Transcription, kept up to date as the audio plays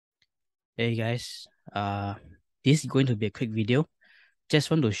Hey guys, this is going to be a quick video.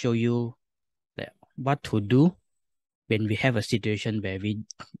 Just want to show you what to do when we have a situation where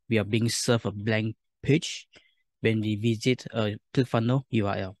we are being served a blank page when we visit a ClickFunnels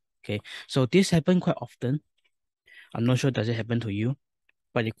URL. Okay, so this happens quite often. I'm not sure does it happen to you,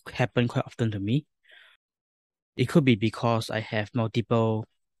 but it happens quite often to me. It could be because I have multiple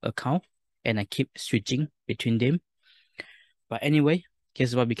accounts and I keep switching between them. But anyway,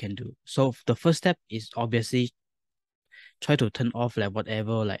 here's what we can do. So the first step is obviously try to turn off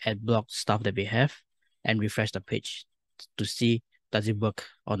whatever ad block stuff that we have and refresh the page to see does it work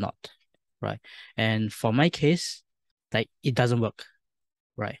or not, right? And for my case, it doesn't work,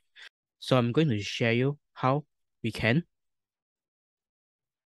 right? So I'm going to share you how we can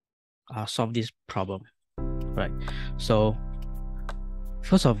solve this problem, right? So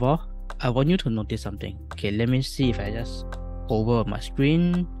first of all, I want you to notice something. Okay, let me see if I just hover my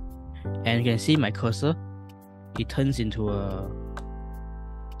screen and you can see my cursor. It turns into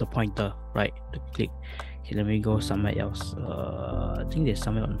the pointer, right? To click. Okay, let me go somewhere else. I think there's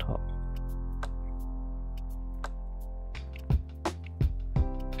somewhere on top.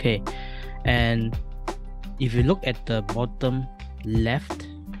 Okay, and if you look at the bottom left,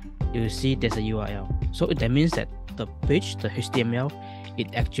 you see there's a URL. So that means that the page, the HTML, it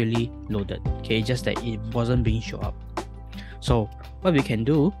actually loaded. Okay, just that it wasn't being shown up. So what we can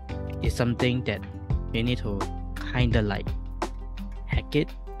do is something that we need to kind of hack it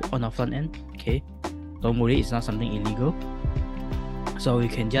on our front end. Okay, don't worry, it's not something illegal. So we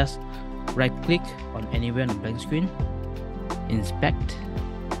can just right click on anywhere on the blank screen, inspect,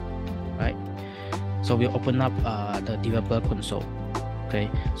 right? So we open up the developer console.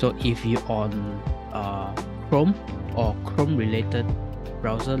 Okay, so if you're on Chrome or Chrome related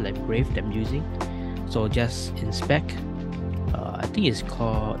browser like Brave that I'm using, so just inspect. I think it's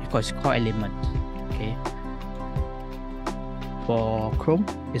called Element. Okay, for Chrome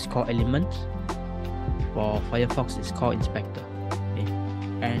it's called Element. For Firefox it's called Inspector. Okay,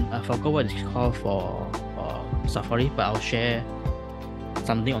 and I forgot what it's called for Safari, but I'll share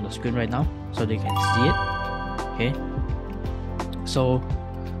something on the screen right now so they can see it. Okay, so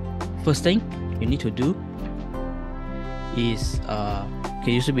first thing you need to do is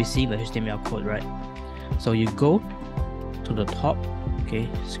okay, you should be seeing the HTML code, right? So you go to the top, okay,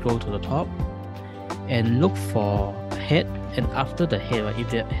 scroll to the top and look for head, and after the head, right,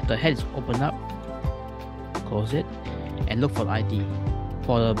 if the head is open up, close it and look for the ID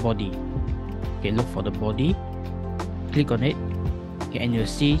for the body. Okay, look for the body, click on it, okay, and you'll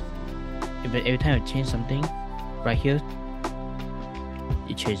see every time you change something right here,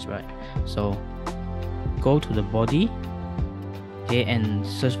 it changed, right? So go to the body, okay, and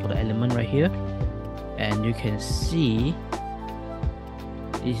search for the element right here, and you can see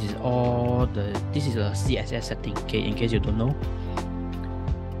this is a CSS setting. Okay, in case you don't know,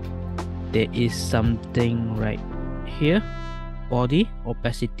 there is something right here, body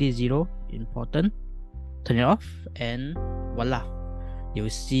opacity 0, important, turn it off, and voila, you will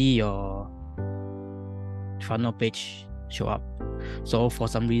see your funnel page show up. So for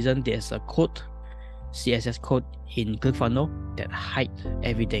some reason there's a code, CSS code in ClickFunnels that hide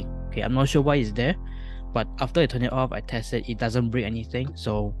everything. Okay, I'm not sure why it's there, but after I turn it off, I tested, it doesn't break anything.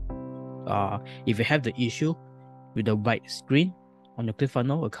 So if you have the issue with the white screen on your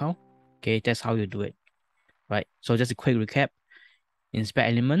ClickFunnels account, okay, that's how you do it, right? So just a quick recap: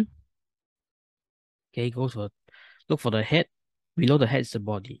 inspect element, okay, look for the head. Below the head is the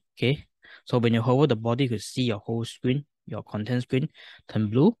body. Okay, so when you hover the body, you can see your whole screen, your content screen turn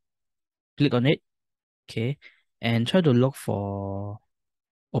blue. Click on it, okay, and try to look for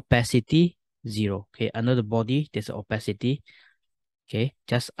opacity 0. Okay, under the body there's an opacity. Okay,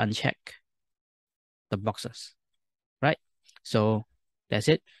 just uncheck the boxes, right? So that's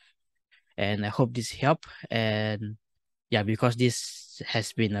it, and I hope this helped. And yeah, because this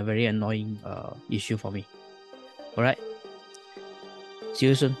has been a very annoying issue for me. All right, see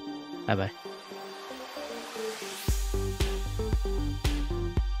you soon. Bye bye.